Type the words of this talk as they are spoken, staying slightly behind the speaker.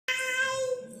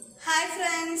Hi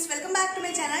friends, welcome back to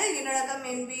my channel.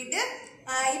 enulagamenveedu.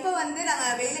 இப்போ வந்து நாங்க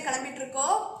வெளியில கிளம்பிட்டு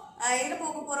இருக்கோம். எங்க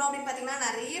போக போறோம் அப்படி பாத்தீங்கன்னா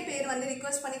நிறைய பேர் வந்து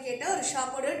ரிக்வெஸ்ட் பண்ணி கேட்ட ஒரு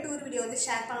ஷாப்போட டூர் வீடியோ வந்து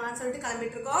ஷேர் பண்ணலாம்னு சொல்லிட்டு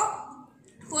கிளம்பிட்டு இருக்கோம்.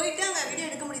 போயிட்டு அங்க வீடியோ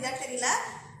எடுக்க முடியுதான்னு தெரியல.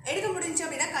 எடுக்க முடிஞ்சு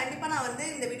அப்படின்னா கண்டிப்பா நான் வந்து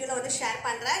இந்த வீடியோல வந்து ஷேர்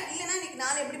பண்றேன். இல்லனா இன்னைக்கு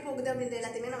நாள் எப்படி போகுது அப்படிங்கறது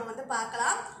எல்லாத்தையுமே நம்ம வந்து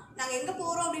பார்க்கலாம். நாங்க எங்க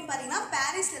போறோம் அப்படின்னு பாத்தீங்கன்னா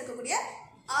பாரிஸ்ல இருக்கக்கூடிய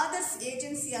ஆதர்ஸ்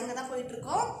ஏஜென்சி அங்க தான் போயிட்டு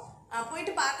இருக்கோம்.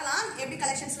 போயிட்டு பார்க்கலாம் எப்படி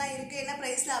கலெக்ஷன்ஸ்லாம் இருக்குது, என்ன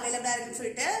ப்ரைஸில் அவைலபிளாக இருக்குன்னு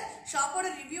சொல்லிட்டு. ஷாப்போட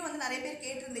ரிவ்யூ வந்து நிறைய பேர்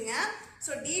கேட்டிருந்தீங்க.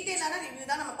 ஸோ டீட்டெயிலான ரிவ்யூ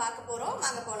தான் நம்ம பார்க்க போகிறோம்.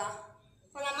 வாங்க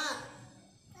போகலாமா?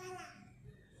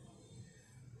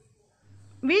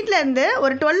 வீட்டிலேருந்து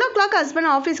ஒரு 12 o'clock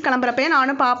ஹஸ்பண்ட் ஆஃபீஸ் கிளம்புறப்பே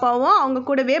நானும் பாப்பாவும் அவங்க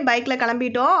கூடவே பைக்கில்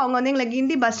கிளம்பிட்டோம். அவங்க வந்து எங்களை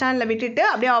கிண்டி பஸ் ஸ்டாண்டில் விட்டுட்டு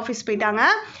அப்படியே ஆஃபீஸ் போயிட்டாங்க.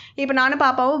 இப்போ நானும்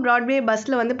பாப்பாவும் ப்ராட்வே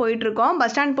பஸ்ஸில் வந்து போயிட்டுருக்கோம்.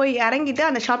 பஸ் ஸ்டாண்ட் போய் இறங்கிட்டு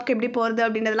அந்த ஷாப்க்கு எப்படி போகிறது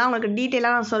அப்படின்றதெல்லாம் உங்களுக்கு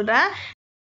டீட்டெயிலாக நான் சொல்கிறேன்.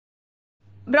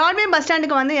 ப்ராட்வே பஸ்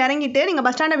ஸ்டாண்டுக்கு வந்து இறங்கிட்டு நீங்கள்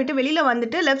பஸ் ஸ்டாண்டை விட்டு வெளியில்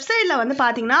வந்துட்டு லெஃப்ட் சைடில் வந்து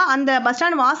பார்த்தீங்கன்னா அந்த பஸ்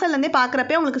ஸ்டாண்ட் வாசல்லேருந்தே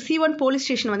பார்க்குறப்பே உங்களுக்கு C1 போலீஸ்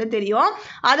ஸ்டேஷன் வந்து தெரியும்.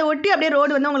 அதை ஒட்டி அப்படியே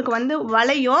ரோடு வந்து உங்களுக்கு வந்து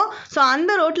வளையும். ஸோ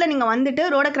அந்த ரோட்டில் நீங்கள் வந்துட்டு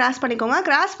ரோடை கிராஸ் பண்ணிக்கோங்க.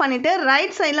 கிராஸ் பண்ணிவிட்டு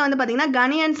ரைட் சைடில் வந்து பார்த்தீங்கன்னா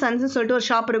inian சன்ஸ்னு சொல்லிட்டு ஒரு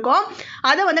ஷாப் இருக்கும்.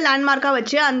 அதை வந்து லேண்ட்மார்க்காக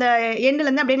வச்சு அந்த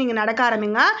எண்டுலேருந்து அப்படியே நீங்கள் நடக்க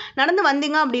ஆரம்பிங்க. நடந்து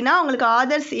வந்தீங்க அப்படின்னா உங்களுக்கு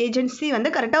ஆதர்ஸ் ஏஜென்சி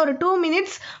வந்து கரெக்டாக ஒரு 2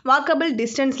 minutes வாக்கபிள்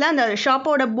டிஸ்டன்ஸில் அந்த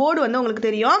ஷாப்போட போர்டு வந்து உங்களுக்கு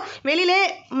தெரியும். வெளியிலே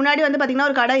முன்னாடி வந்து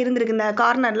பார்த்தீங்கன்னா ஒரு கடை இருந்திருக்கு இந்த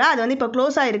கார்னரில். அது வந்து இப்போ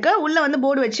க்ளோஸ் ஆகிருக்கு. உள்ளே வந்து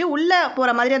போர்டு வச்சு உள்ளே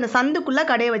போகிற மாதிரி அந்த சந்துக்குள்ளே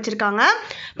கடையை வச்சுருக்காங்க.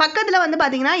 பக்கத்தில் வந்து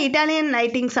பார்த்தீங்கன்னா இட்டாலியன்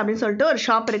லைட்டிங்ஸ் அப்படின்னு சொல்லிட்டு ஒரு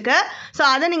ஷாப் இருக்குது. ஸோ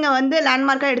அதை நீங்கள் வந்து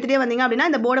லேண்ட்மார்க்காக எடுத்துகிட்டே வந்தீங்க அப்படின்னா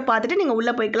இந்த போர்டை பார்த்துட்டு நீங்கள்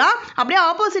உள்ளே போய்க்கலாம். அப்படியே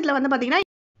ஆப்போசிட்டில் வந்து பார்த்தீங்கன்னா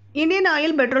இந்தியன்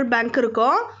ஆயில் பெட்ரோல் பங்க்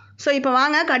இருக்கும். ஸோ இப்போ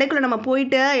வாங்க கடைக்குள்ளே நம்ம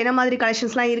போயிட்டு என்ன மாதிரி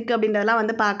கலெக்ஷன்ஸ்லாம் இருக்குது அப்படின்றதெல்லாம்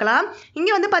வந்து பார்க்கலாம்.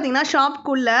 இங்கே வந்து பார்த்தீங்கன்னா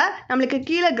ஷாப்புக்குள்ளே நம்மளுக்கு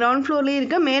கீழே கிரவுண்ட் ஃப்ளோர்லேயும்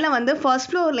இருக்குது, மேலே வந்து ஃபர்ஸ்ட்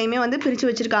ஃப்ளோர்லேயுமே வந்து பிரித்து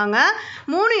வச்சுருக்காங்க.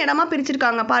 3 இடமா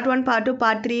பிரிச்சிருக்காங்க. Part 1, Part 2,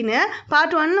 Part 3ன்னு.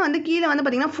 Part 1 வந்து கீழே வந்து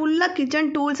பார்த்தீங்கன்னா ஃபுல்லாக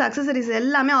கிச்சன் டூல்ஸ், அக்சசரிஸ்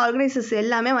எல்லாமே ஆர்கனைசர்ஸ்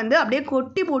எல்லாமே வந்து அப்படியே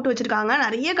கொட்டி போட்டு வச்சுருக்காங்க.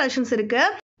 நிறைய கலெக்ஷன்ஸ்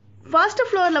இருக்குது. ஃபர்ஸ்ட்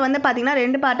ஃப்ளோரில் வந்து பார்த்தீங்கன்னா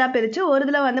 2 பார்ட்டாக பிரித்து ஒரு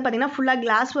இதில் வந்து பார்த்தீங்கன்னா ஃபுல்லாக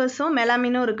கிளாஸ்வர்ஸும்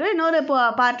மெலாமினும் இருக்குது. இன்னொரு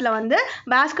பார்ட்டில் வந்து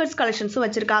பேஸ்கட்ஸ் கலெக்ஷன்ஸும்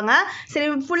வச்சுருக்காங்க. சரி,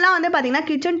 ஃபுல்லாக வந்து பார்த்தீங்கன்னா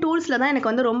கிச்சன் டூல்ஸில் தான்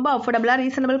எனக்கு வந்து ரொம்ப அஃபோர்டபுளாக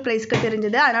ரீசனபிள் ப்ரைஸ்க்கு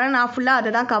தெரிஞ்சுது. அதனால் நான் ஃபுல்லாக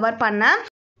அதை தான் கவர் பண்ணேன்.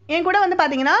 என் கூட வந்து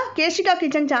பார்த்தீங்கன்னா கேஷிகா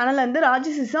கிச்சன் சேனல்லேருந்து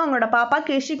ராஜசிஸும் அவங்களோட பாப்பா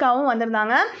கேஷிகாவும்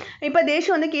வந்திருந்தாங்க. இப்போ தேஷ்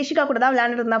வந்து கேஷிகா கூட தான்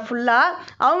விளையாண்டுருந்தா ஃபுல்லாக.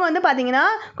 அவங்க வந்து பார்த்தீங்கன்னா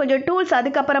கொஞ்சம் டூல்ஸ்,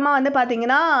 அதுக்கப்புறமா வந்து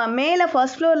பார்த்தீங்கன்னா மேலே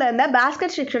ஃபர்ஸ்ட் ஃப்ளோரில் இருந்த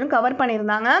பேஸ்கட் செக்ஷனும் கவர்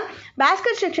பண்ணியிருந்தாங்க.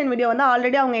 பேஸ்கட் செக்ஷன் வீடியோ வந்து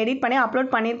ஆல்ரெடி அவங்க எடிட் பண்ணி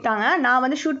அப்லோட் பண்ணியிருக்காங்க. நான்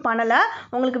வந்து ஷூட் பண்ணலை.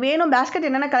 உங்களுக்கு வேணும் பேஸ்கட்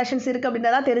என்னென்ன கலெக்ஷன்ஸ் இருக்குது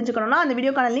அப்படின்றத தெரிஞ்சுக்கணும்னா அந்த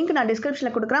வீடியோக்கான லிங்க் நான்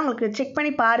டிஸ்கிரிப்ஷனில் கொடுக்குறேன். உங்களுக்கு செக்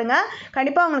பண்ணி பாருங்கள்.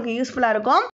 கண்டிப்பாக உங்களுக்கு யூஸ்ஃபுல்லாக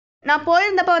இருக்கும். நான்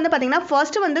போயிருந்தப்போ வந்து பார்த்தீங்கன்னா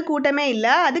ஃபர்ஸ்ட்டு வந்து கூட்டமே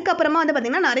இல்லை. அதுக்கப்புறமா வந்து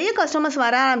பார்த்தீங்கன்னா நிறைய கஸ்டமர்ஸ்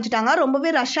வர ஆரம்பிச்சிட்டாங்க. ரொம்பவே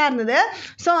ரஷ்ஷாக இருந்தது.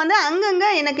 ஸோ வந்து அங்கங்கே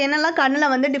எனக்கு என்னெல்லாம் கண்ணில்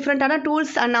வந்து டிஃப்ரெண்ட்டான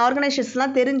டூல்ஸ் அண்ட்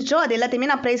ஆர்கனைசேஷன்ஸ்லாம் தெரிஞ்சிச்சோ அது எல்லாத்தையுமே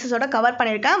நான் ப்ரைஸஸோட கவர்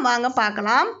பண்ணியிருக்கேன். வாங்க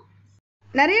பார்க்கலாம்.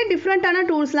 நிறைய டிஃப்ரெண்ட்டான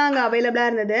டூல்ஸ்லாம் அங்கே அவைலபிளாக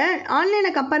இருந்தது.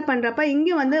 ஆன்லைனில் கம்பேர் பண்ணுறப்ப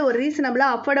இங்கே வந்து ஒரு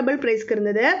ரீசனபிளாக அஃபோர்டபுள் ப்ரைஸ்க்கு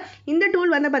இருந்தது. இந்த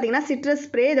டூல் வந்து பார்த்தீங்கன்னா சிட்ரஸ்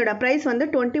ஸ்ப்ரே. இதோட ப்ரைஸ் வந்து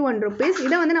 21 rupees.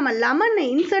 இதை வந்து நம்ம லெமனை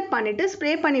இன்சர்ட் பண்ணிவிட்டு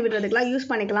ஸ்ப்ரே பண்ணி விடுறதுக்குலாம் யூஸ்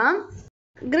பண்ணிக்கலாம்.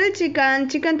 கிரில்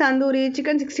சிக்கன் தந்தூரி,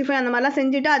 சிக்கன் 65 அந்த மாதிரிலாம்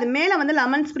செஞ்சுட்டு அது மேலே வந்து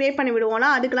லெமன் ஸ்ப்ரே பண்ணி விடுவோம்னா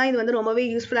அதுக்கெலாம் இது வந்து ரொம்பவே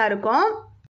யூஸ்ஃபுல்லாக இருக்கும்.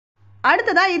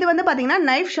 அடுத்ததாக இது வந்து பார்த்திங்கன்னா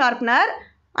நைஃப் ஷார்ப்னர்.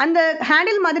 அந்த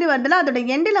ஹேண்டில் மாதிரி வருதுல, அதோட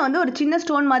எண்டில் வந்து ஒரு சின்ன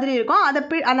ஸ்டோன் மாதிரி இருக்கும்.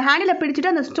 அந்த ஹேண்டிலை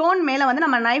பிடிச்சிட்டு அந்த ஸ்டோன் மேலே வந்து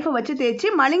நம்ம நைஃபை வச்சு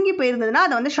தேய்ச்சி மழுங்கி போயிருந்ததுன்னா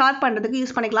அதை வந்து ஷார்ப் பண்ணுறதுக்கு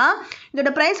யூஸ் பண்ணிக்கலாம்.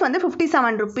 இதோட ப்ரைஸ் வந்து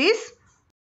 57 rupees.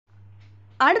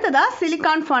 அடுத்ததாக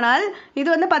சிலிக்கான் ஃபனல். இது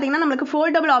வந்து பார்த்திங்கன்னா நம்மளுக்கு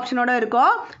ஃபோல்டபுள் ஆப்ஷனோட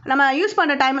இருக்கும். நம்ம யூஸ்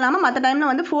பண்ணுற டைம் இல்லாமல் மற்ற டைமில்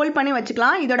வந்து ஃபோல்ட் பண்ணி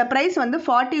வச்சுக்கலாம். இதோட ப்ரைஸ் வந்து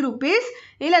 40 rupees.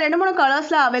 இதில் 2-3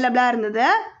 கலர்ஸில் அவைலபிளாக இருந்தது.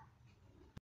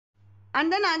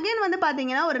 அண்ட் தென் அகெயின் வந்து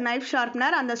பார்த்தீங்கன்னா ஒரு நைஃப்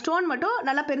ஷார்ப்னர். அந்த ஸ்டோன் மட்டும்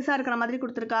நல்லா பெருசாக இருக்கிற மாதிரி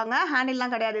கொடுத்துருக்காங்க.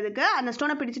 ஹேண்டில்லாம் கிடையாது இதுக்கு. அந்த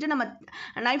ஸ்டோனை பிடிச்சிட்டு நம்ம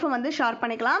நைஃபை வந்து ஷார்ப்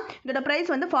பண்ணிக்கலாம். இதோட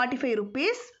ப்ரைஸ் வந்து 45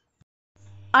 rupees.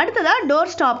 அடுத்ததாக டோர்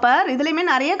ஸ்டாப்பர். இதுலேயுமே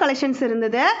நிறைய கலெக்ஷன்ஸ்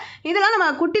இருந்தது. இதெல்லாம் நம்ம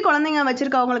குட்டி குழந்தைங்க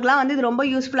வச்சுருக்கவங்களுக்குலாம் வந்து இது ரொம்ப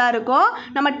யூஸ்ஃபுல்லாக இருக்கும்.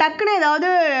 நம்ம டக்குன்னு ஏதாவது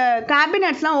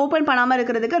கேபினட்ஸ்லாம் ஓப்பன் பண்ணாமல்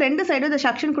இருக்கிறதுக்கு 2 சைடும் இந்த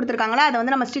செக்ஷன் கொடுத்துருக்காங்களா, அதை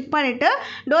வந்து நம்ம ஸ்டிக் பண்ணிவிட்டு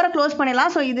டோரை க்ளோஸ்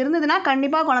பண்ணிடலாம். ஸோ இது இருந்ததுன்னா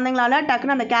கண்டிப்பாக குழந்தைங்களால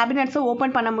டக்குன்னு அந்த கேபினட்ஸை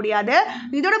ஓப்பன் பண்ண முடியாது.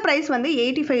 இதோட ப்ரைஸ் வந்து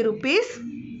 85 rupees.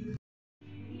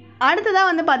 அடுத்ததாக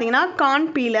வந்து பார்த்திங்கன்னா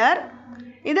கார்ன் பீலர்.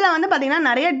 இதில் வந்து பார்த்திங்கன்னா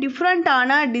நிறைய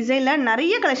டிஃப்ரெண்ட்டான டிசைனில்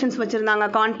நிறைய கலெக்ஷன்ஸ் வச்சுருந்தாங்க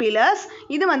கார்ன் பீலர்ஸ்.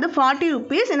 இது வந்து 40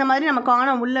 rupees. இந்த மாதிரி நம்ம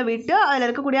கார்னை உள்ளே விட்டு அதில்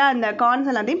இருக்கக்கூடிய அந்த கார்ன்ஸ்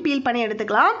எல்லாத்தையும் பீல் பண்ணி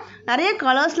எடுத்துக்கலாம். நிறைய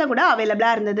கலர்ஸில் கூட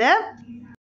அவைலபிளாக இருந்தது.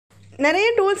 நிறைய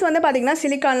டூல்ஸ் வந்து பார்த்திங்கன்னா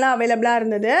சிலிக்கான்லாம் அவைலபிளாக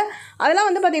இருந்தது. அதெல்லாம்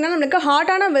வந்து பார்த்திங்கன்னா நம்மளுக்கு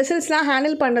ஹாட்டான வெசல்ஸ்லாம்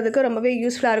ஹேண்டில் பண்ணுறதுக்கு ரொம்பவே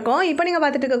யூஸ்ஃபுல்லாக இருக்கும். இப்போ நீங்கள்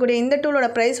பார்த்துட்டு இருக்கக்கூடிய இந்த டூலோட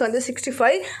ப்ரைஸ் வந்து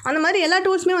 65. அந்த மாதிரி எல்லா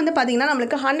டூல்ஸுமே வந்து பார்த்திங்கன்னா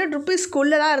நம்மளுக்கு 100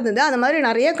 rupeesக்குள்ளே தான் இருந்தது. அந்த மாதிரி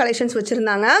நிறைய கலெக்ஷன்ஸ்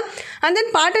வச்சுருந்தாங்க. அண்ட்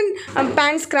தென் பாட்டன்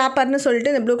பேன் ஸ்க்ராப்பர்னு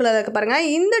சொல்லிட்டு இந்த ப்ளூ கலரில் இருக்க பாருங்கள்.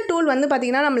 இந்த டூல் வந்து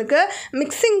பார்த்திங்கன்னா நம்மளுக்கு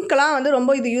மிக்சிங்க்கெலாம் வந்து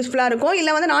ரொம்ப இது யூஸ்ஃபுல்லாக இருக்கும்.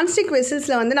 இல்லை வந்து நான்ஸ்டிக்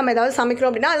வெசல்ஸில் வந்து நம்ம ஏதாவது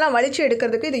சமைக்கிறோம் அப்படின்னா அதெல்லாம் வலிச்சு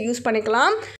எடுக்கிறதுக்கு இதை யூஸ்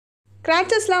பண்ணிக்கலாம்.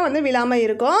 கிராச்சஸ்லாம் வந்து விழாமல்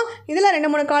இருக்கும். இதில்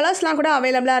 2-3 கலர்ஸ்லாம் கூட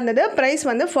அவைலபிளாக இருந்தது. ப்ரைஸ்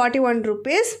வந்து 41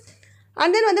 rupees.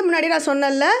 அண்ட் தென் வந்து முன்னாடி நான்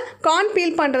சொன்னல கார்ன்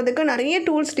பீல் பண்ணுறதுக்கு நிறைய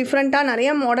டூல்ஸ் டிஃப்ரெண்ட்டாக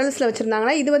நிறைய மாடல்ஸில்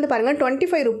வச்சுருந்தாங்கன்னா இது வந்து பாருங்கள்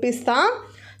 25 rupees தான்.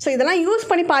 ஸோ இதெல்லாம் யூஸ்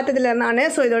பண்ணி பார்த்ததில்ல நான்.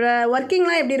 ஸோ இதோட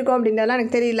ஒர்க்கிங்லாம் எப்படி இருக்கும் அப்படின்றதெல்லாம்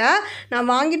எனக்கு தெரியல. நான்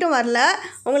வாங்கிட்டும் வரல.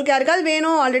 உங்களுக்கு யாருக்காவது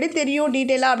வேணும் ஆல்ரெடி தெரியும்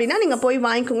டீட்டெயிலாக அப்படின்னா நீங்கள் போய்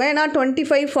வாங்கிக்கோங்க. ஏன்னா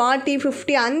 25, 40,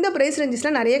 50 அந்த ப்ரைஸ்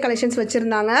ரேஞ்சஸில் நிறைய கலெக்ஷன்ஸ்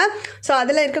வச்சுருந்தாங்க. ஸோ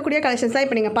அதில் இருக்கக்கூடிய கலெக்ஷன்ஸ் தான்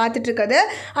இப்போ நீங்கள் பார்த்துட்ருக்குது.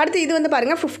 அடுத்து இது வந்து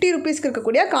பாருங்கள் 50 rupeesக்கு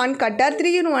இருக்கக்கூடிய கார்ன் கட்டர்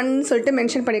 3-in-1 சொல்லிட்டு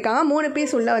மென்ஷன் பண்ணியிருக்காங்க. 3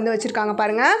 பீஸ் உள்ளே வந்து வச்சுருக்காங்க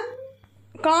பாருங்கள்.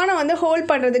 கார்னை வந்து ஹோல்ட்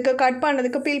பண்ணுறதுக்கு, கட்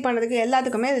பண்ணுறதுக்கு, பீல் பண்ணுறதுக்கு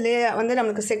எல்லாத்துக்குமே இதிலே வந்து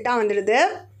நம்மளுக்கு செட்டாக வந்துடுது.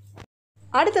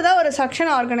 அடுத்ததாக ஒரு சக்ஷன்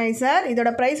ஆர்கனைசர். இதோட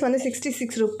ப்ரைஸ் வந்து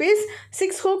 66 rupees.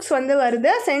 6 hooks வந்து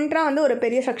வருது. சென்டராக வந்து ஒரு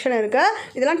பெரிய செக்ஷன் இருக்குது.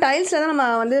 இதெல்லாம் டைல்ஸில் தான் நம்ம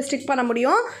வந்து ஸ்டிக் பண்ண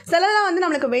முடியும். சிலதெல்லாம் வந்து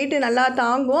நம்மளுக்கு வெயிட் நல்லா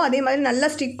தாங்கும். அதே மாதிரி நல்லா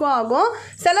ஸ்டிக்கும் ஆகும்.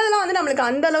 சிலதெல்லாம் வந்து நம்மளுக்கு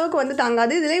அந்த அளவுக்கு வந்து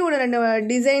தாங்காது. இதுலேயும் ஒரு 2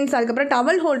 டிசைன்ஸ் அதுக்கப்புறம்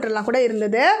டவல் ஹோல்டர்லாம் கூட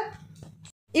இருந்தது.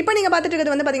 இப்போ நீங்கள் பார்த்துட்டு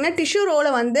இருக்கிறது வந்து பார்த்திங்கன்னா டிஷ்யூ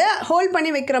ரோலை வந்து ஹோல்ட்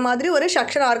பண்ணி வைக்கிற மாதிரி ஒரு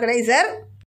சக்ஷன் ஆர்கனைசர்.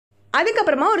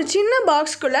 அதுக்கப்புறமா ஒரு சின்ன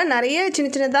பாக்ஸ்க்குள்ளே நிறைய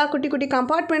சின்னதாக குட்டி குட்டி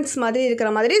கம்பார்ட்மெண்ட்ஸ் மாதிரி இருக்கிற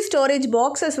மாதிரி ஸ்டோரேஜ்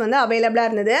பாக்ஸஸ் வந்து அவைலபிளாக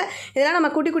இருந்தது. இதெல்லாம்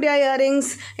நம்ம குட்டி குட்டியாக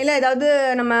இயரிங்ஸ் இல்லை ஏதாவது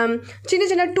நம்ம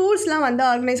சின்ன டூல்ஸ்லாம் வந்து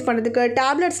ஆர்கனைஸ் பண்ணுறதுக்கு,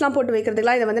 டேப்லெட்ஸ்லாம் போட்டு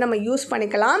வைக்கிறதுக்குலாம் இதை வந்து நம்ம யூஸ்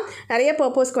பண்ணிக்கலாம். நிறைய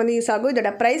பர்பஸ்க்கு வந்து யூஸ் ஆகும்.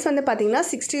 இதோட ப்ரைஸ் வந்து பார்த்திங்கன்னா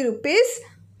 60 rupees.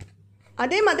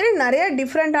 அதே மாதிரி நிறைய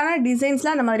டிஃப்ரெண்ட்டான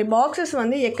டிசைன்ஸ்லாம் அந்த மாதிரி பாக்ஸஸ்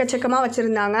வந்து எக்கச்சக்கமாக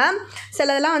வச்சுருந்தாங்க.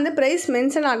 சிலதெல்லாம் வந்து ப்ரைஸ்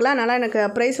மென்ஷன் ஆகலாம். அதனால் எனக்கு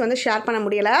ப்ரைஸ் வந்து ஷேர் பண்ண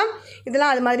முடியலை.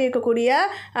 இதெல்லாம் அது மாதிரி இருக்கக்கூடிய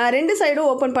 2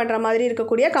 சைடும் ஓப்பன் பண்ணுற மாதிரி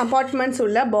இருக்கக்கூடிய கம்பார்ட்மெண்ட்ஸ்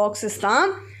உள்ள பாக்ஸஸ் தான்.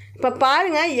 இப்போ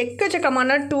பாருங்கள்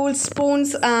எக்கச்சக்கமான டூல்ஸ்,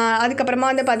 ஸ்பூன்ஸ், அதுக்கப்புறமா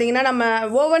வந்து பார்த்திங்கன்னா நம்ம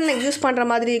ஓவனில் யூஸ் பண்ணுற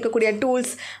மாதிரி இருக்கக்கூடிய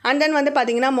டூல்ஸ், அண்ட் தென் வந்து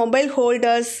பார்த்திங்கன்னா மொபைல்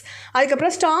ஹோல்டர்ஸ்,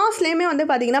 அதுக்கப்புறம் ஸ்டார்ஸ்லேயுமே வந்து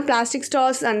பார்த்திங்கன்னா plastic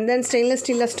stars, and then stainless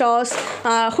ஸ்டீலில் ஸ்டார்ஸ்,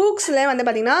 ஹூக்ஸ்லேயே வந்து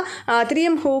பார்த்திங்கன்னா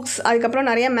 3M ஹூக்ஸ், அதுக்கப்புறம்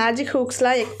நிறைய மேஜிக்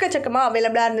ஹூக்ஸ்லாம் எக்கச்சக்கமாக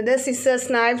அவைலபிளாக இருந்தது. சிசர்ஸ்,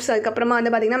 நைஃப்ஸ், அதுக்கப்புறமா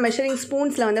வந்து பார்த்திங்கன்னா மெஷரிங்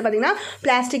ஸ்பூன்ஸில் வந்து பார்த்திங்கன்னா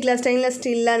பிளாஸ்டிக்கில், ஸ்டெயின்லெஸ்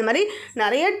ஸ்டீலில் அந்த மாதிரி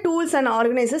நிறைய டூல்ஸ் அண்ட்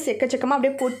ஆர்கனைசர்ஸ் எக்கச்சக்கமாக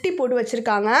அப்படியே கொட்டி போட்டு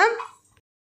வச்சுருக்காங்க.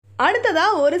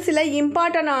 அடுத்ததாக ஒரு சில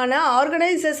இம்பார்ட்டண்டான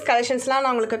ஆர்கனைசர்ஸ் கலெக்ஷன்ஸ்லாம்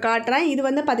நான் உங்களுக்கு காட்டுறேன். இது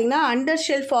வந்து பார்த்திங்கன்னா அண்டர்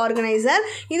ஷெல்ஃப் ஆர்கனைசர்.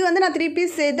 இது வந்து நான் 3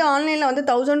 பீஸ் சேர்த்து ஆன்லைனில் வந்து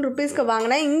 1000 rupeesக்கு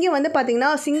வாங்கினேன். இங்கே வந்து பார்த்திங்கன்னா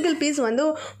சிங்கிள் பீஸ் வந்து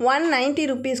 190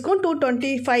 rupeesக்கும்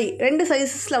 225 2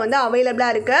 சைஸஸில் வந்து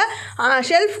அவைலபிளாக இருக்குது.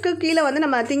 ஷெல்ஃப்க்கு கீழே வந்து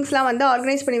நம்ம திங்ஸ்லாம் வந்து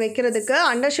ஆர்கனைஸ் பண்ணி வைக்கிறதுக்கு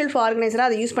அண்டர் ஷெல்ஃப் ஆர்கனைசராக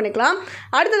அதை யூஸ் பண்ணிக்கலாம்.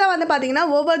 அடுத்ததாக வந்து பார்த்திங்கன்னா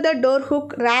over the door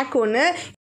hook rack ஒன்று.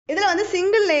 இதில் வந்து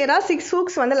சிங்கிள் லேயராக 6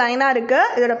 hooks வந்து லைனாக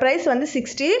இருக்குது. இதோட ப்ரைஸ் வந்து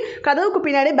 60. கதவுக்கு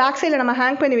பின்னாடி பேக் சைடில் நம்ம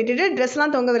ஹேங் பண்ணி விட்டுட்டு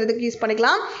ட்ரெஸ்லாம் தொங்க வரதுக்கு யூஸ்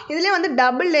பண்ணிக்கலாம். இதுலேயே வந்து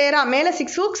டபுள் லேயராக மேலே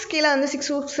 6 hooks கீழே வந்து 6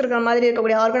 hooks இருக்கிற மாதிரி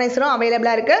இருக்கக்கூடிய ஆர்கனைசரும்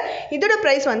அவைலபிளாக இருக்குது. இதோட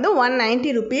ப்ரைஸ் வந்து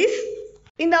 190 rupees.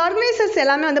 இந்த ஆர்கனைசர்ஸ்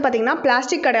எல்லாமே வந்து பார்த்திங்கன்னா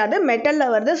பிளாஸ்டிக் கிடையாது,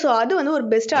 மெட்டலில் வருது. ஸோ அது வந்து ஒரு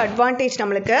பெஸ்ட் அட்வான்டேஜ்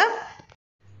நம்மளுக்கு.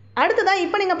 அடுத்ததாக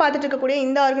இப்போ நீங்கள் பார்த்துட்டு இருக்கக்கூடிய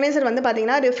இந்த ஆர்கனைசர் வந்து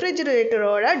பார்த்திங்கன்னா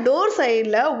ரெஃப்ரிஜிரேட்டரோட டோர்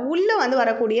சைடில் உள்ளே வந்து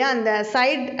வரக்கூடிய அந்த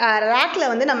சைட்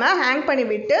ரேக்கில் வந்து நம்ம ஹேங் பண்ணி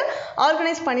விட்டு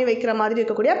ஆர்கனைஸ் பண்ணி வைக்கிற மாதிரி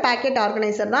இருக்கக்கூடிய பேக்கெட்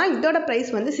ஆர்கனைசர் தான். இதோட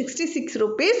ப்ரைஸ் வந்து 66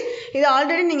 rupees. இது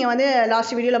ஆல்ரெடி நீங்கள் வந்து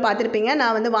லாஸ்ட் வீடியோவில் பார்த்துருப்பீங்க.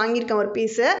 நான் வந்து வாங்கியிருக்கேன் ஒரு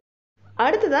பீஸு.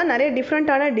 அடுத்ததாக நிறைய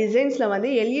டிஃப்ரெண்ட்டான டிசைன்ஸில் வந்து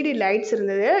எல்இடி லைட்ஸ்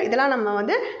இருந்தது. இதெல்லாம் நம்ம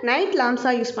வந்து நைட்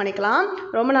லாம்ப்ஸாக யூஸ் பண்ணிக்கலாம்.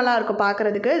 ரொம்ப நல்லாயிருக்கும்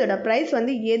பார்க்குறதுக்கு. இதோட ப்ரைஸ்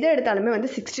வந்து எது எடுத்தாலுமே வந்து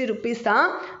 60 rupees தான்.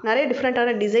 நிறைய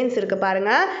டிஃப்ரெண்ட்டான டிசைன்ஸ் இருக்குது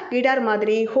பாருங்கள். கிட்டார்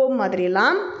மாதிரி, ஹோம்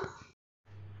மாதிரிலாம்.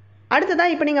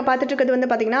 அடுத்ததாக இப்போ நீங்கள் பார்த்துட்டு இருக்கிறது வந்து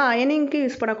பார்த்திங்கன்னா அயனிங்க்கு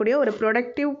யூஸ் பண்ணக்கூடிய ஒரு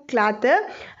ப்ரொடக்டிவ் கிளாத்து.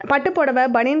 பட்டு புடவை,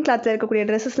 பனியன் கிளாத்தில் இருக்கக்கூடிய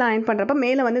ட்ரெஸ்ஸஸ்லாம் அயன் பண்ணுறப்ப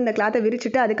மேலே வந்து இந்த கிளாத்தை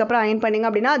விரிச்சிட்டு அதுக்கப்புறம் அயன் பண்ணிங்க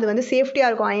அப்படின்னா அது வந்து சேஃப்டியாக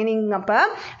இருக்கும் அயனிங் அப்போ.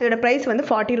 இதோட ப்ரைஸ் வந்து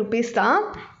 40 rupees தான்.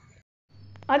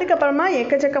 அதுக்கப்புறமா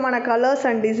எக்கச்சக்கமான கலர்ஸ்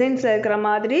அண்ட் டிசைன்ஸில் இருக்கிற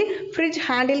மாதிரி ஃப்ரிட்ஜ்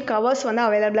ஹேண்டில் கவர்ஸ் வந்து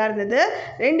அவைலபிளாக இருந்தது.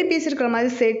 2 பீஸ் இருக்கிற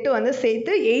மாதிரி செட்டு வந்து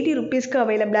சேர்த்து 80 rupeesக்கு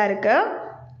அவைலபிளாக இருக்குது.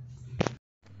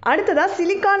 அடுத்ததாக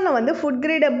சிலிக்கானில் வந்து ஃபுட்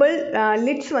கிரேடபிள்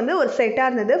லிட்ஸ் வந்து ஒரு செட்டாக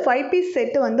இருந்தது. 5 பீஸ்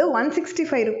செட்டு வந்து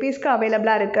 165 rupeesக்கு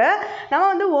அவைலபிளாக இருக்குது. நம்ம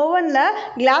வந்து ஓவனில்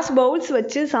கிளாஸ் பவுல்ஸ்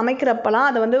வச்சு சமைக்கிறப்பலாம்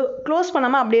அதை வந்து க்ளோஸ்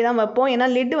பண்ணாமல் அப்படியே தான் வைப்போம். ஏன்னா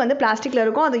லிட்டு வந்து பிளாஸ்டிக்கில்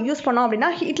இருக்கும். அதை யூஸ் பண்ணோம் அப்படின்னா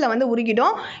ஹீட்டில் வந்து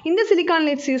உருகிடும். இந்த சிலிக்கான்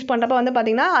லிட்ஸ் யூஸ் பண்ணுறப்ப வந்து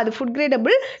பார்த்திங்கன்னா அது ஃபுட்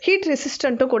கிரேடபிள், ஹீட்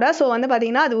ரெசிஸ்டண்ட்டும் கூட. ஸோ வந்து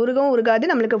பார்த்திங்கன்னா அது உருகவும்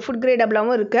உருகாது, நம்மளுக்கு ஃபுட்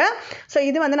கிரேடபிளாகவும் இருக்குது. ஸோ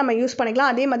இது வந்து நம்ம யூஸ்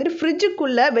பண்ணிக்கலாம். அதே மாதிரி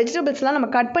ஃப்ரிட்ஜுக்குள்ளே வெஜிடபிள்ஸ்லாம்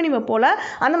நம்ம கட் பண்ணி வைப்போல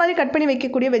அந்த மாதிரி கட் பண்ணி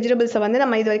வைக்கக்கூடிய வெஜிடபிள்ஸை வந்து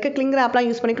நம்ம இது வரைக்கும் கிளிங் ரேப்லாம்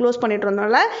யூஸ் பண்ணி க்ளோஸ் பண்ணிட்டு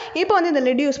இருந்தோம்ல, இப்போ வந்து இந்த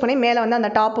லிட் யூஸ் பண்ணி மேலே வந்து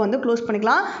அந்த டாப் வந்து க்ளோஸ்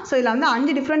பண்ணிக்கலாம். ஸோ இதில் வந்து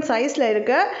 5 டிஃப்ரெண்ட் சைஸில்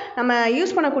இருக்குது. நம்ம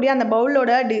யூஸ் பண்ணக்கூடிய அந்த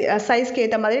பவுலோட சைஸ்க்கு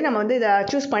ஏற்ற மாதிரி நம்ம வந்து இதை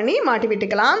சூஸ் பண்ணி மாட்டி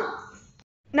விட்டுக்கலாம்.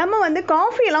 நம்ம வந்து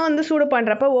காஃபியெல்லாம் வந்து சூடு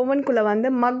பண்ணுறப்ப ஓவனுக்குள்ளே வந்து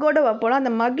மக்கோட வைப்போம்.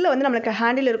 அந்த மக்கில் வந்து நம்மளுக்கு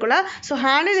ஹேண்டில் இருக்கும்ல, ஸோ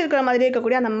ஹேண்டில் இருக்கிற மாதிரி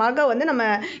இருக்கக்கூடிய அந்த மக்கை வந்து நம்ம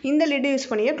இந்த லிட் யூஸ்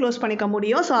பண்ணியே க்ளோஸ் பண்ணிக்க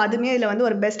முடியும். ஸோ அதுவுமே இதில் வந்து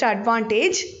ஒரு பெஸ்ட்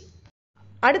அட்வான்டேஜ்.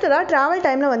 அடுத்ததாக ட்ராவல்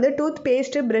டைமில் வந்து டூத்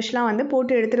பேஸ்ட்டு ப்ரஷ்லாம் வந்து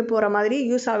போட்டு எடுத்துகிட்டு போகிற மாதிரி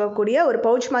யூஸ் ஆகக்கூடிய ஒரு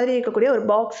பவுச் மாதிரி இருக்கக்கூடிய ஒரு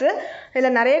பாக்ஸு.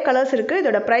 இதில் நிறைய கலர்ஸ் இருக்குது.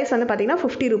 இதோட ப்ரைஸ் வந்து பார்த்திங்கன்னா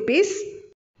 50 rupees.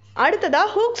 அடுத்ததாக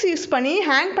ஹூக்ஸ் யூஸ் பண்ணி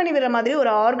ஹேங் பண்ணி விடுற மாதிரி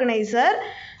ஒரு ஆர்கனைசர்.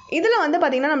 இதில் வந்து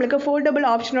பார்த்திங்கன்னா நம்மளுக்கு ஃபோல்டபுள்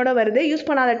ஆப்ஷனோட வருது. யூஸ்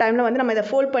பண்ணாத டைமில் வந்து நம்ம இதை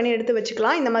ஃபோல்ட் பண்ணி எடுத்து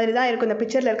வச்சுக்கலாம். இந்த மாதிரி தான் இருக்கும் இந்த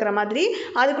பிக்சரில் இருக்கிற மாதிரி.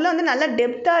 அதுக்குள்ளே வந்து நல்ல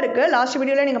டெப்த்தாக இருக்குது. லாஸ்ட்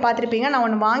வீடியோவில் நீங்கள் பார்த்துருப்பீங்க, நான்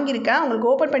ஒன்று வாங்கியிருக்கேன். உங்களுக்கு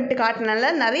ஓப்பன் பண்ணிட்டு காட்டினால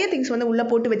நிறைய திங்ஸ் வந்து உள்ளே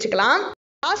போட்டு வச்சுக்கலாம்.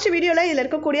 லாஸ்ட் வீடியோவில் இதில்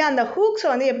இருக்கக்கூடிய அந்த ஹூக்ஸை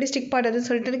வந்து எப்படி ஸ்டிக் பண்ணுறதுன்னு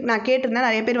சொல்லிட்டு நான் கேட்டிருந்தேன்.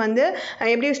 நிறைய பேர் வந்து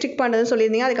எப்படி ஸ்டிக் பண்ணுறதுன்னு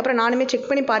சொல்லியிருந்தீங்க. அதுக்கப்புறம் நானுமே செக்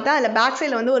பண்ணி பார்த்தேன். அதில் பேக்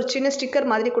சைடில் வந்து ஒரு சின்ன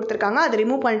ஸ்டிக்கர் மாதிரி கொடுத்துருக்காங்க. அதை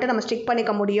ரிமூவ் பண்ணிட்டு நம்ம ஸ்டிக்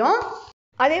பண்ணிக்க முடியும்.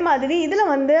 அதே மாதிரி இதில்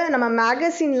வந்து நம்ம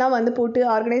மேகசின்லாம் வந்து போட்டு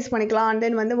ஆர்கனைஸ் பண்ணிக்கலாம். அண்ட்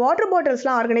தென் வந்து வாட்டர்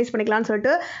பாட்டில்ஸ்லாம் ஆர்கனைஸ் பண்ணிக்கலாம்னு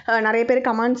சொல்லிட்டு நிறைய பேர்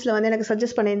கமெண்ட்ஸில் வந்து எனக்கு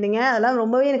சஜஸ்ட் பண்ணியிருந்தீங்க. அதெல்லாம்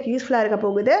ரொம்பவே எனக்கு யூஸ்ஃபுல்லாக இருக்க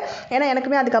போகுது. ஏன்னா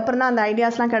எனக்குமே அதுக்கப்புறம் தான் அந்த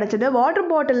ஐடியாஸ்லாம் கிடச்சிது. வாட்டர்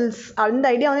பாட்டில்ஸ் அந்த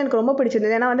ஐடியா வந்து எனக்கு ரொம்ப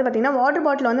பிடிச்சிருந்தது. ஏன்னா வந்து பார்த்திங்கன்னா வாட்டர்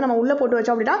பாட்டில் வந்து நம்ம உள்ளே போட்டு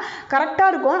வச்சோம் அப்படின்னா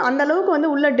கரெக்டாக இருக்கும். அந்தளவுக்கு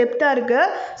வந்து உள்ளே டெப்த்தாக இருக்குது.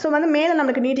 ஸோ வந்து மேலே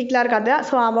நம்மளுக்கு நீட்டிக்கலாக இருக்காது.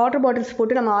 ஸோ வாட்டர் பாட்டில்ஸ்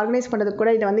போட்டு நம்ம ஆர்கனைஸ் பண்ணுறதுக்கு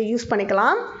கூட இதை வந்து யூஸ்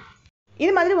பண்ணிக்கலாம்.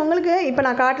 இது மாதிரி உங்களுக்கு இப்போ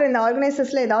நான் காட்டுற இந்த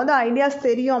ஆர்கனைசர்ஸில் ஏதாவது ஐடியாஸ்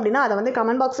தெரியும் அப்படின்னா அதை வந்து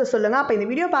கமெண்ட் பாக்ஸில் சொல்லுங்கள். அப்போ இந்த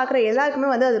வீடியோ பார்க்குற எல்லாருக்குமே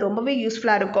வந்து அது ரொம்பவே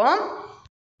யூஸ்ஃபுல்லாக இருக்கும்.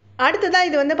 அடுத்ததாக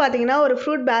இது வந்து பார்த்திங்கன்னா ஒரு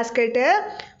ஃப்ரூட் பேஸ்கெட்டு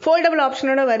ஃபோல்டபுள்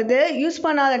ஆப்ஷனோட வருது. யூஸ்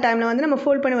பண்ணாத டைமில் வந்து நம்ம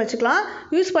ஃபோல்ட் பண்ணி வச்சுக்கலாம்.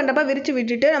 யூஸ் பண்ணுறப்ப விரித்து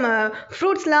விட்டுட்டு நம்ம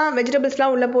ஃப்ரூட்ஸ்லாம்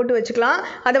வெஜிடபிள்ஸ்லாம் உள்ளே போட்டு வச்சுக்கலாம்.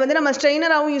 அதை வந்து நம்ம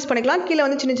ஸ்ட்ரெயினராகவும் யூஸ் பண்ணிக்கலாம். கீழே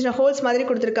வந்து சின்ன சின்ன ஹோல்ஸ் மாதிரி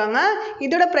கொடுத்துருக்காங்க.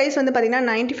 இதோட ப்ரைஸ் வந்து பார்த்திங்கன்னா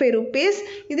 95 rupees.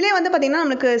 இதிலே வந்து பார்த்திங்கன்னா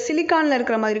நம்மளுக்கு சிலிக்கானில்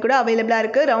இருக்கிற மாதிரி கூட அவைலபிளாக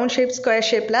இருக்குது, ரவுண்ட் ஷேப்,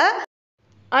 ஸ்கொயர் ஷேப்பில்.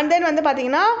 அண்ட் தென் வந்து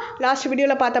பார்த்திங்கன்னா லாஸ்ட்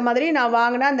வீடியோவில் பார்த்த மாதிரி நான்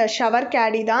வாங்கின அந்த ஷவர்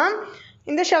கேடி தான்.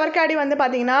 இந்த ஷவர் கேடி வந்து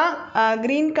பார்த்திங்கன்னா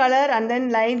green colour and then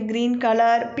light green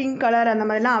colour, pink colour அந்த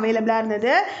மாதிரிலாம் அவைலபிளாக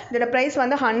இருந்தது. இதோட ப்ரைஸ்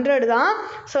வந்து 100 தான்.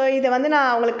 ஸோ இதை வந்து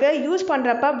நான் உங்களுக்கு யூஸ்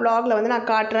பண்ணுறப்ப ப்ளாகில் வந்து நான்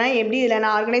காட்டுறேன் எப்படி இதில்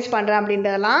நான் ஆர்கனைஸ் பண்ணுறேன்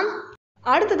அப்படின்றதெல்லாம்.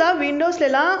 அடுத்ததாக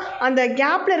விண்டோஸ்லாம் அந்த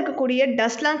கேப்பில் இருக்கக்கூடிய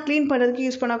டஸ்ட்லாம் க்ளீன் பண்ணுறதுக்கு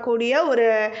யூஸ் பண்ணக்கூடிய ஒரு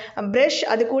ப்ரஷ்,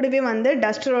 அது கூடவே வந்து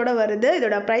டஸ்டரோடு வருது.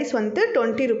 இதோட ப்ரைஸ் வந்து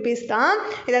 20 rupees தான்.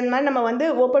 இது அந்த மாதிரி நம்ம வந்து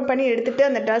ஓப்பன் பண்ணி எடுத்துகிட்டு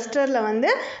அந்த டஸ்டரில்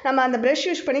வந்து நம்ம அந்த ப்ரஷ்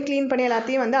யூஸ் பண்ணி க்ளீன் பண்ணி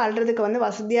எல்லாத்தையும் வந்து அள்ளுறதுக்கு வந்து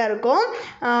வசதியாக இருக்கும்.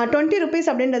 20 rupees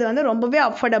அப்படின்றது வந்து ரொம்பவே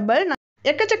அஃபோர்டபுள்.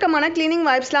 எக்கச்சக்கமான க்ளீனிங்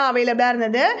வைப்ஸ்லாம் அவைலபிளாக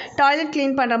இருந்தது. டாய்லெட்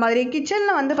க்ளீன் பண்ணுற மாதிரி,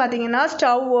 கிச்சனில் வந்து பார்த்திங்கன்னா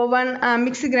ஸ்டவ், ஓவன்,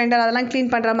 மிக்ஸி கிரைண்டர் அதெல்லாம்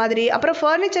க்ளீன் பண்ணுற மாதிரி, அப்புறம்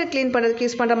ஃபர்னிச்சர் க்ளீன் பண்ணுறதுக்கு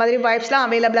யூஸ் பண்ணுற மாதிரி வைப்ஸ்லாம்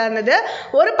அவைலபிளாக இருந்தது.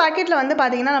 ஒரு பேக்கெட்டில் வந்து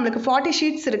பார்த்திங்கன்னா நம்மளுக்கு 40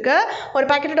 sheets இருக்குது. ஒரு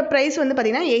பேக்கெட்டோட ப்ரைஸ் வந்து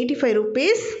பார்த்திங்கன்னா 85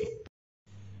 rupees.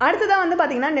 அடுத்ததாக வந்து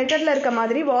பார்த்திங்கன்னா நெட்டரில் இருக்க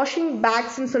மாதிரி வாஷிங்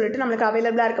பேக்ஸ்ன்னு சொல்லிட்டு நம்மளுக்கு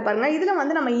அவைலபிளாக இருக்க பாருங்கள். இதில்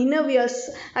வந்து நம்ம இன்னர்வியர்ஸ்,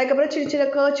 அதுக்கப்புறம் சின்ன சின்ன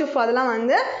கர்ச்சிஃப் அதெல்லாம்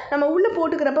வந்து நம்ம உள்ளே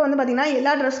போட்டுக்கிறப்ப வந்து பார்த்திங்கன்னா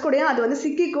எல்லா ட்ரெஸ் கூடயும் அது வந்து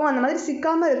சிக்கிக்கும். அந்த மாதிரி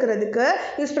சிக்காமல் இருக்கிறதுக்கு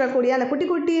யூஸ் பண்ணக்கூடிய அந்த குட்டி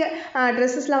குட்டி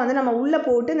ட்ரெஸ்ஸஸ்லாம் வந்து நம்ம உள்ளே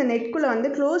போட்டு இந்த நெட்குள்ளே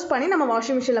வந்து க்ளோஸ் பண்ணி நம்ம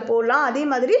வாஷிங் மிஷினில் போடலாம். அதே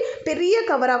மாதிரி பெரிய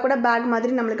கவராக கூட பேக்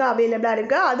மாதிரி நம்மளுக்கு அவைலபிளாக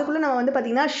இருக்குது. அதுக்குள்ளே நம்ம வந்து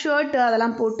பார்த்திங்கன்னா ஷர்ட்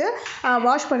அதெல்லாம் போட்டு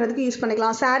வாஷ் பண்ணுறதுக்கு யூஸ்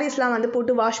பண்ணிக்கலாம். சாரீஸ்லாம் வந்து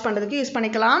போட்டு வாஷ் பண்ணுறதுக்கு யூஸ்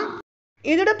பண்ணிக்கலாம்.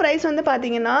 இதோட ப்ரைஸ் வந்து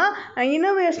பார்த்திங்கன்னா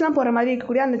இன்னோவேஸ்லாம் போகிற மாதிரி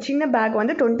இருக்கக்கூடிய அந்த சின்ன பேக்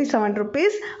வந்து 27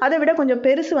 rupees. அதை விட கொஞ்சம்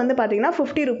பெருசு வந்து பார்த்திங்கன்னா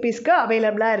 50 rupeesக்கு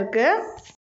அவைலபிளாக இருக்குது.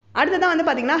 அடுத்ததான் வந்து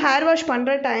பார்த்திங்கன்னா ஹேர் வாஷ்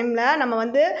பண்ணுற டைமில் நம்ம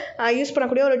வந்து யூஸ்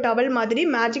பண்ணக்கூடிய ஒரு டவல் மாதிரி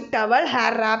மேஜிக் டவல்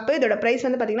ஹேர் ரேப்பு. இதோட ப்ரைஸ்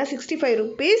வந்து பார்த்திங்கன்னா 65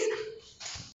 rupees.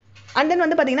 அண்ட் தென்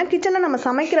வந்து பார்த்திங்கன்னா கிச்சனில் நம்ம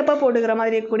சமைக்கிறப்ப போட்டுக்கிற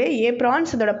மாதிரி இருக்கக்கூடிய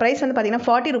ஏப்ரான்ஸ், இதோட ப்ரைஸ் வந்து பார்த்திங்கன்னா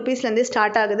 40 rupeesலேருந்து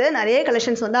ஸ்டார்ட் ஆகுது. நிறைய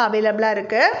கலெக்ஷன்ஸ் வந்து அவைலபிளாக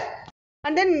இருக்குது.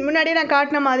 அண்ட் தென் முன்னாடியே நான்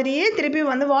காட்டின மாதிரியே திருப்பி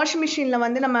வந்து வாஷிங் மிஷினில்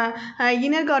வந்து நம்ம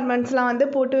இன்னர் கார்மெண்ட்ஸ்லாம் வந்து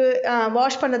போட்டு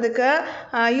வாஷ் பண்ணுறதுக்கு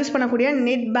யூஸ் பண்ணக்கூடிய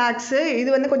நெட் பேக்ஸு. இது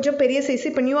வந்து கொஞ்சம் பெரிய சைஸ்,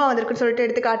 இப்போ நியூவாக வந்திருக்குன்னு சொல்லிட்டு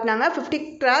எடுத்து காட்டினாங்க.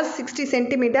 50x60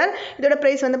 cm. இதோட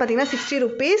ப்ரைஸ் வந்து பார்த்திங்கன்னா 60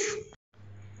 rupees.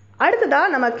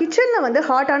 அடுத்ததாக நம்ம கிச்சனில் வந்து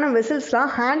ஹாட்டான வெசல்ஸ்லாம்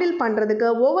ஹேண்டில் பண்ணுறதுக்கு,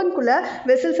 ஓவனுக்குள்ளே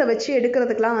வெசல்ஸை வச்சு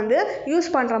எடுக்கிறதுக்கெலாம் வந்து யூஸ்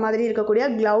பண்ணுற மாதிரி இருக்கக்கூடிய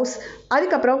க்ளவுஸ்,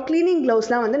 அதுக்கப்புறம் க்ளீனிங்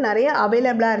க்ளவுஸ்லாம் வந்து நிறைய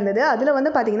அவைலபிளாக இருந்தது. அதில்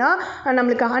வந்து பார்த்திங்கன்னா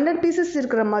நம்மளுக்கு 100 pieces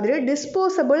இருக்கிற மாதிரி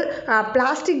டிஸ்போசபிள்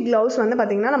பிளாஸ்டிக் க்ளவுஸ் வந்து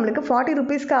பார்த்திங்கன்னா நம்மளுக்கு 40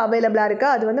 rupeesக்கு அவைலபிளாக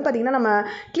இருக்குது. அது வந்து பார்த்திங்கன்னா நம்ம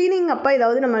க்ளீனிங் அப்போ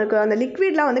ஏதாவது நம்மளுக்கு அந்த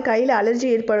லிக்விட்லாம் வந்து கையில் அலர்ஜி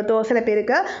ஏற்படுத்தும் சில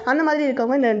பேருக்கு. அந்த மாதிரி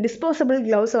இருக்கவங்க இந்த டிஸ்போசபிள்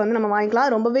க்ளவுஸை வந்து நம்ம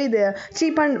வாங்கிக்கலாம். ரொம்பவே இது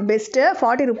சீப் அண்ட் பெஸ்ட்டு.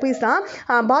 40 rupees தான்.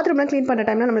 பாத்ரூம்லாம் க்ளீன் பண்ணுற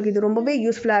டைமில் நம்மளுக்கு இது ரொம்பவே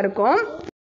யூஸ்ஃபுல்லாக இருக்கும்.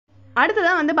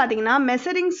 அடுத்ததான் வந்து பார்த்தீங்கன்னா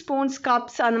மெஷரிங் ஸ்பூன்ஸ்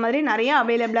கப்ஸ் அந்த மாதிரி நிறைய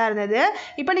அவைலபிளாக இருந்தது.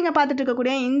 இப்போ நீங்கள் பார்த்துட்டு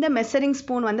இருக்கக்கூடிய இந்த மெஷரிங்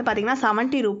ஸ்பூன் வந்து பார்த்தீங்கன்னா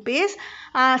 70 rupees.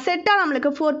 செட்டாக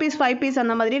நம்மளுக்கு 4 பீஸ் 5 பீஸ்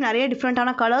அந்த மாதிரி நிறைய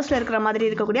டிஃப்ரெண்ட்டான கலர்ஸில் இருக்கிற மாதிரி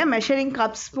இருக்கக்கூடிய மெஷரிங்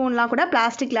கப் ஸ்பூன்லாம் கூட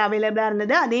பிளாஸ்டிக்கில் அவைலபிளாக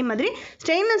இருந்தது. அதே மாதிரி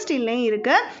ஸ்டெயின்லெஸ் ஸ்டீல்லையும்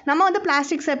இருக்குது. நம்ம வந்து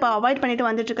பிளாஸ்டிக்ஸை இப்போ அவாய்ட் பண்ணிட்டு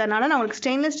வந்துட்டு இருக்கறனால நான் உங்களுக்கு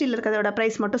ஸ்டெயின்லெஸ் ஸ்டீல் இருக்கிறதோட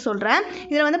ப்ரைஸ் மட்டும் சொல்கிறேன்.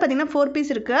 இதில் வந்து பார்த்தீங்கன்னா 4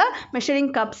 பீஸ் இருக்குது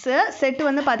மெஷரிங் கப்ஸு.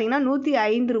 செட்டு வந்து பார்த்தீங்கன்னா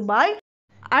 105 ரூபாய்.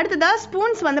 அடுத்ததாக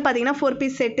ஸ்பூன்ஸ் வந்து பார்த்தீங்கன்னா 4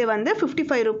 பீஸ் செட்டு வந்து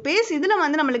 55 rupees. இதில்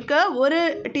வந்து நம்மளுக்கு 1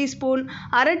 டீஸ்பூன்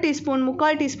 1/2 டீஸ்பூன்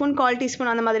 3/4 டீஸ்பூன் 1/4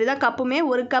 டீஸ்பூன் அந்த மாதிரி தான் கப்புமே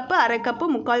 1 கப்பு 1/2 கப்பு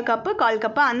 3/4 கப்பு 1/4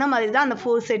 கப்பு அந்த மாதிரி தான் அந்த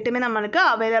 4 செட்டுமே நம்மளுக்கு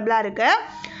அவைலபிளாக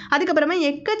இருக்குது. அதுக்கப்புறமா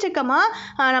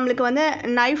எக்கச்சக்கமாக நம்மளுக்கு வந்து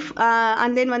நைஃப்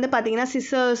அண்ட் தென் வந்து பார்த்திங்கன்னா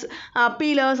சிசர்ஸ்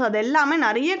பீலர்ஸ் அது எல்லாமே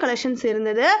நிறைய கலெக்ஷன்ஸ்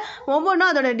இருந்தது. ஒவ்வொன்றும்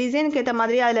அதோட டிசைனுக்கு ஏற்ற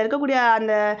மாதிரி அதில் இருக்கக்கூடிய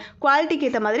அந்த குவாலிட்டிக்கு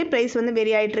ஏற்ற மாதிரி ப்ரைஸ் வந்து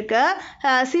வெரி ஆகிட்டுருக்கு.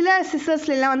 சில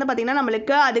சிசர்ஸ்லாம் வந்து பார்த்திங்கன்னா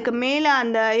நம்மளுக்கு அதுக்கு மேலே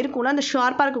அந்த இருக்கும்ல அந்த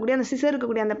ஷார்ப்பாக இருக்கக்கூடிய அந்த சிசர்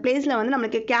இருக்கக்கூடிய அந்த பிளேஸில் வந்து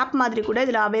நம்மளுக்கு கேப் மாதிரி கூட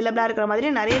இதில் அவைலபிளாக இருக்கிற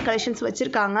மாதிரி நிறைய கலெக்ஷன்ஸ்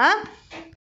வச்சுருக்காங்க.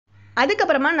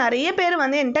 அதுக்கப்புறமா நிறைய பேர்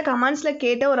வந்து என்கிட்ட கமெண்ட்ஸில்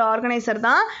கேட்ட ஒரு ஆர்கனைசர்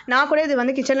தான். நான் கூட இது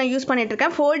வந்து கிச்சனில் யூஸ்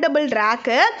பண்ணிகிட்ருக்கேன். Foldable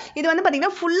rack. இது வந்து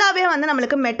பார்த்திங்கன்னா ஃபுல்லாகவே வந்து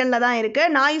நம்மளுக்கு மெட்டலில் தான்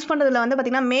இருக்குது. நான் யூஸ் பண்ணுறதுல வந்து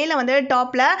பார்த்திங்கன்னா மேலே வந்து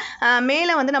டாப்பில்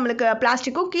மேலே வந்து நம்மளுக்கு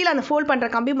பிளாஸ்டிக்கும் கீழே அந்த ஃபோல்ட் பண்ணுற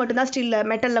கம்பி மட்டும் தான் ஸ்டீலில்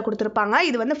மெட்டலில் கொடுத்துருப்பாங்க.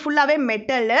 இது வந்து ஃபுல்லாகவே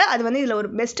மெட்டல். அது வந்து இதில்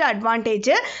ஒரு பெஸ்ட்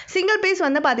அட்வான்டேஜ். சிங்கிள் பீஸ்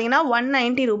வந்து பார்த்திங்கன்னா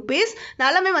 190 rupees.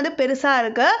 நல்லாவே வந்து பெருசாக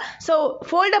இருக்குது. ஸோ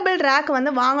ஃபோல்டபுள் ரேக்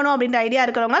வந்து வாங்கணும் அப்படின்ற ஐடியா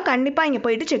இருக்கிறவங்க கண்டிப்பாக இங்கே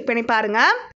போயிட்டு செக் பண்ணி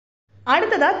பாருங்கள்.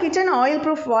 அடுத்ததாக கிச்சன் ஆயில்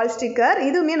ப்ரூஃப் வால் ஸ்டிக்கர்.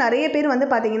 இதுவுமே நிறைய பேர் வந்து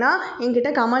பார்த்தீங்கன்னா எங்கிட்ட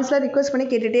கமெண்ட்ஸில் ரிக்வஸ்ட் பண்ணி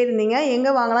கேட்டுகிட்டே இருந்தீங்க,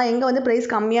 எங்கே வாங்கலாம், எங்கே வந்து ப்ரைஸ்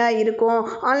கம்மியாக இருக்கும்,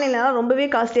 ஆன்லைன்லலாம் ரொம்பவே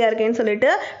காஸ்ட்லியாக இருக்கேன்னு சொல்லிட்டு.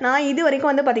 நான் இது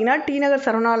வரைக்கும் வந்து பார்த்தீங்கன்னா டி நகர்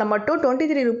சரவணாவில் மட்டும்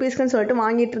 23 rupeesக்குன்னு சொல்லிட்டு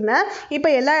வாங்கிட்டு இருந்தேன்.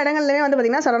 இப்போ எல்லா இடங்கள்லையுமே வந்து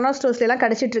பார்த்தீங்கன்னா சரவணா ஸ்டோர்ஸ்லாம்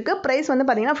கிடச்சிட்ருக்கு. ப்ரைஸ் வந்து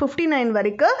பார்த்தீங்கன்னா 59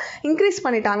 வரைக்கும் இன்க்ரீஸ்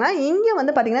பண்ணிட்டாங்க. இங்கே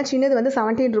வந்து பார்த்தீங்கன்னா சின்னது வந்து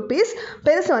 17 rupees,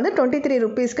 பெருசு வந்து 23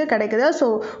 rupeesக்கு கிடைக்குது. ஸோ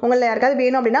உங்களில் யாருக்காவது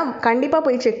வேணும் அப்படின்னா கண்டிப்பாக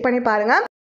போய் செக் பண்ணி பாருங்கள்.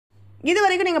 இது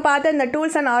வரைக்கும் நீங்கள் பார்த்த இந்த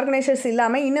டூல்ஸ் அண்ட் ஆர்கனைசர்ஸ்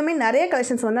இல்லாமல் இன்னுமே நிறைய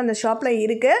கலெக்ஷன்ஸ் வந்து அந்த ஷாப்பில்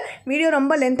இருக்குது. வீடியோ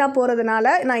ரொம்ப லென்த்தாக போகிறதுனால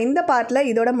நான் இந்த பார்ட்டில்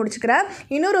இதோட முடிச்சுக்கிறேன்.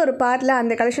 இன்னொரு பார்ட்டில்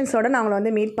அந்த கலெக்ஷன்ஸோட நான் உங்களை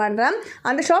வந்து மீட் பண்ணுறேன்.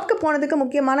 அந்த ஷாப்புக்கு போனதுக்கு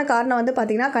முக்கியமான காரணம் வந்து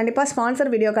பார்த்திங்கன்னா கண்டிப்பாக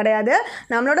ஸ்பான்சர் வீடியோ கிடையாது.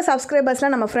 நம்மளோட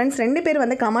சப்ஸ்கிரைபர்ஸில் நம்ம ஃப்ரெண்ட்ஸ் 2 பேர்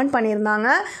வந்து கமெண்ட் பண்ணியிருந்தாங்க.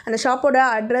 அந்த ஷாப்போட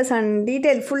அட்ரஸ் அண்ட்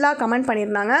டீட்டெயில் ஃபுல்லாக கமெண்ட்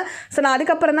பண்ணியிருந்தாங்க. ஸோ நான்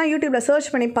அதுக்கப்புறம் தான் யூடியூப்பில்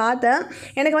சர்ச் பண்ணி பார்த்தேன்.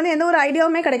 எனக்கு வந்து எந்த ஒரு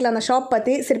ஐடியாவுமே கிடைக்கல அந்த ஷாப்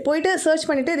பற்றி. சரி போயிட்டு சர்ச்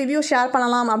பண்ணிவிட்டு ரிவ்யூ ஷேர்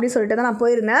பண்ணலாம் அப்படின்னு சொல்லிட்டு தான் நான்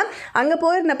போயிருந்தேன். அங்கே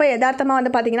போயிருந்தப்போ யதார்த்தமாக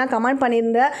வந்து பார்த்தீங்கன்னா கமெண்ட்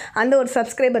பண்ணியிருந்த அந்த ஒரு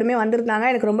சப்ஸ்கிரைபருமே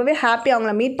வந்திருந்தாங்க. எனக்கு ரொம்பவே ஹாப்பி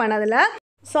அவங்கள மீட் பண்ணதில்.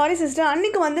 சாரி சிஸ்டர்,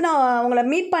 அன்றைக்கி வந்து நான் உங்களை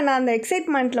மீட் பண்ண அந்த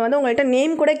எக்ஸைட்மெண்ட்டில் வந்து உங்கள்கிட்ட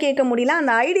நேம் கூட கேட்க முடியல.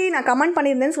 அந்த ஐடி நான் கமெண்ட்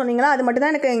பண்ணியிருந்தேன்னு சொன்னீங்களா, அது மட்டும்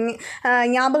தான் எனக்கு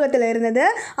ஞாபகத்தில் இருந்தது.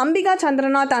 அம்பிகா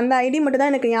சந்திரநாத் அந்த ஐடி மட்டும்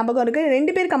தான் எனக்கு ஞாபகம் இருக்குது.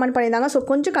 2 பேர் கமெண்ட் பண்ணியிருந்தாங்க. ஸோ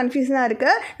கொஞ்சம் கன்ஃபியூஷனாக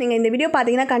இருக்குது. நீங்கள் இந்த வீடியோ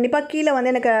பார்த்தீங்கன்னா கண்டிப்பாக கீழே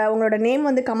வந்து எனக்கு உங்களோட நேம்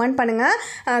வந்து கமெண்ட் பண்ணுங்கள்.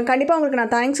 கண்டிப்பாக உங்களுக்கு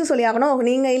நான் தேங்க்ஸும் சொல்லி ஆகணும்.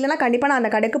 நீங்கள் இல்லைனா கண்டிப்பாக நான்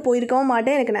அந்த கடைக்கு போயிருக்கவும்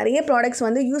மாட்டேன். எனக்கு நிறைய ப்ராடக்ட்ஸ்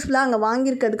வந்து யூஸ்ஃபுல்லாக அங்கே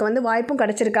வாங்கியிருக்கிறதுக்கு வந்து வாய்ப்பும்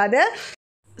கிடச்சிருக்காது.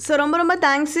 ஸோ ரொம்ப ரொம்ப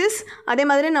தேங்க்ஸ் சிஸ். அதே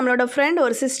மாதிரி நம்மளோட ஃப்ரெண்ட்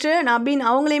ஒரு சிஸ்டர் நபீன்,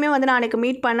 அவங்களையுமே வந்து நான் எனக்கு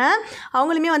மீட் பண்ணேன்.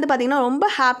 அவங்களுமே வந்து பார்த்திங்கன்னா ரொம்ப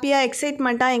ஹாப்பியாக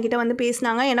எக்ஸைட்மெண்ட்டாக என்கிட்ட வந்து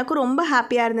பேசினாங்க. எனக்கும் ரொம்ப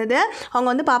ஹாப்பியாக இருந்தது. அவங்க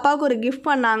வந்து பாப்பாவுக்கு ஒரு கிஃப்ட்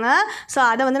பண்ணாங்க. ஸோ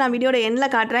அதை வந்து நான் வீடியோட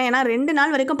எண்டில் காட்டுறேன். ஏன்னா 2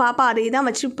 நாள் வரைக்கும் பாப்பா அதை தான்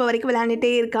வச்சு இப்போ வரைக்கும்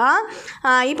விளையாண்டுட்டே இருக்கா.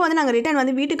 இப்போ வந்து நாங்கள் ரிட்டர்ன்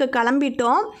வந்து வீட்டுக்கு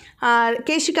கிளம்பிட்டோம்.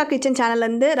 கேஷிகா கிச்சன்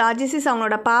சேனல்லேருந்து ராஜேசிஸ்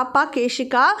அவங்களோட பாப்பா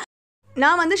கேஷிகா.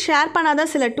 நான் வந்து ஷேர் பண்ணாத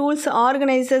சில டூல்ஸ்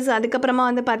ஆர்கனைசர்ஸ் அதுக்கப்புறமா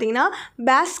வந்து பார்த்திங்கன்னா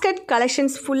பேஸ்கெட்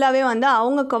கலெக்ஷன்ஸ் ஃபுல்லாகவே வந்து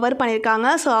அவங்க கவர் பண்ணியிருக்காங்க.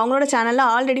 ஸோ அவங்களோட சேனலில்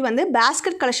ஆல்ரெடி வந்து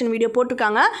பேஸ்கெட் கலெக்ஷன் வீடியோ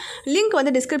போட்டிருக்காங்க. லிங்க்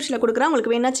வந்து டிஸ்கிரிப்ஷனில் கொடுக்குறேன்,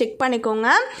 உங்களுக்கு வேணால் செக் பண்ணிக்கோங்க.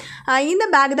 இந்த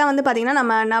பேக் தான் வந்து பார்த்திங்கன்னா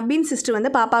நம்ம நபீன் சிஸ்டர்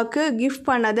வந்து பாப்பாவுக்கு கிஃப்ட்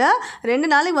பண்ணது.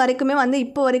 2 நாள் வரைக்குமே வந்து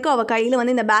இப்போ வரைக்கும் அவள் கையில்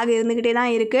வந்து இந்த பேக் இருந்துக்கிட்டே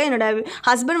தான் இருக்குது. என்னோடய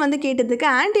ஹஸ்பண்ட் வந்து கேட்டதுக்கு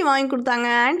ஆன்ட்டி வாங்கி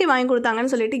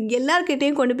கொடுத்தாங்கன்னு சொல்லிட்டு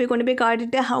எல்லாருக்கிட்டையும் கொண்டு போய்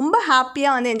காட்டிட்டு ரொம்ப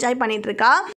ஹாப்பியாக வந்து என்ஜாய்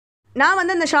பண்ணிகிட்ருக்கா. நான்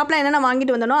வந்து அந்த ஷாப்பில் என்னென்ன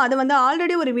வாங்கிட்டு வந்தனோ அது வந்து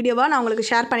ஆல்ரெடி ஒரு வீடியோவாக நான் உங்களுக்கு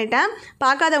ஷேர் பண்ணிட்டேன்.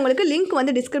 பார்க்காதவங்களுக்கு லிங்க்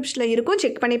வந்து டிஸ்கிரிப்ஷனில் இருக்கும்,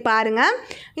 செக் பண்ணி பாருங்கள்.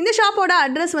 இந்த ஷாப்போட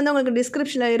அட்ரஸ் வந்து உங்களுக்கு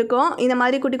டிஸ்கிரிப்ஷனில் இருக்கும். இந்த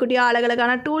மாதிரி குட்டி குட்டியாக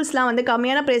அழகழகான டூல்ஸ்லாம் வந்து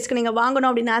கம்மியான ப்ரைஸ்க்கு நீங்கள் வாங்கணும்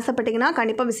அப்படின்னு ஆசைப்பட்டீங்கன்னா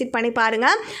கண்டிப்பாக விசிட் பண்ணி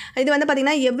பாருங்கள். இது வந்து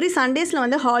பார்த்திங்கன்னா எவ்ரி சண்டேஸில்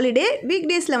வந்து ஹாலிடே,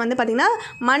 வீக் டேஸில் வந்து பார்த்திங்கன்னா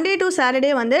மண்டே டு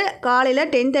சாட்டர்டே வந்து காலையில்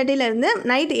 10:30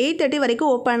 நைட் 8:30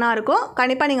 வரைக்கும் ஓப்பனாக இருக்கும்.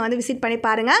 கண்டிப்பாக நீங்கள் வந்து விசிட் பண்ணி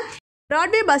பாருங்கள்.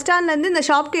 பிராட்வே பஸ் ஸ்டாண்ட்லேருந்து இந்த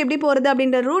ஷாப்புக்கு எப்படி போகிறது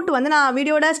அப்படின்ற ரூட் வந்து நான்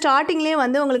வீடியோட ஸ்டார்டிங்லேயே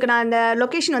வந்து உங்களுக்கு நான் இந்த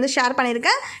லொக்கேஷன் வந்து ஷேர்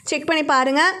பண்ணியிருக்கேன், செக் பண்ணி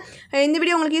பாருங்கள். இந்த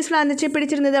வீடியோ உங்களுக்கு யூஸ்ஃபுல்லாக இருந்துச்சு,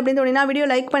 பிடிச்சிருந்தது அப்படின்னு சொன்னீங்கன்னா வீடியோ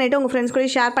லைக் பண்ணிவிட்டு உங்கள் ஃப்ரெண்ட்ஸ் கூட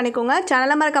ஷேர் பண்ணிக்கோங்க.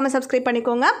 சேனலை மறக்காமல் சப்ஸ்கிரைப்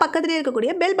பண்ணிக்கோங்க. பக்கத்துலேயே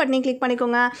இருக்கக்கூடிய பெல் பட்டனையும் கிளிக்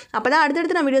பண்ணிக்கோங்க. அப்போ தான்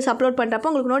அடுத்தடுத்து நான் வீடியோஸ் அப்லோட்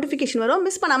பண்ணுறப்போ உங்களுக்கு நோட்டிஃபிகேஷன் வரும்.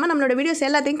 மிஸ் பண்ணாமல் நம்மளோட வீடியோஸ்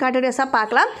எல்லாத்தையும் கண்டினியூஸாக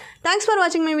பார்க்கலாம். தேங்க்ஸ் ஃபார்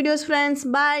வாட்சிங் my videos friends.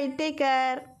 Bye, take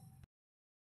care.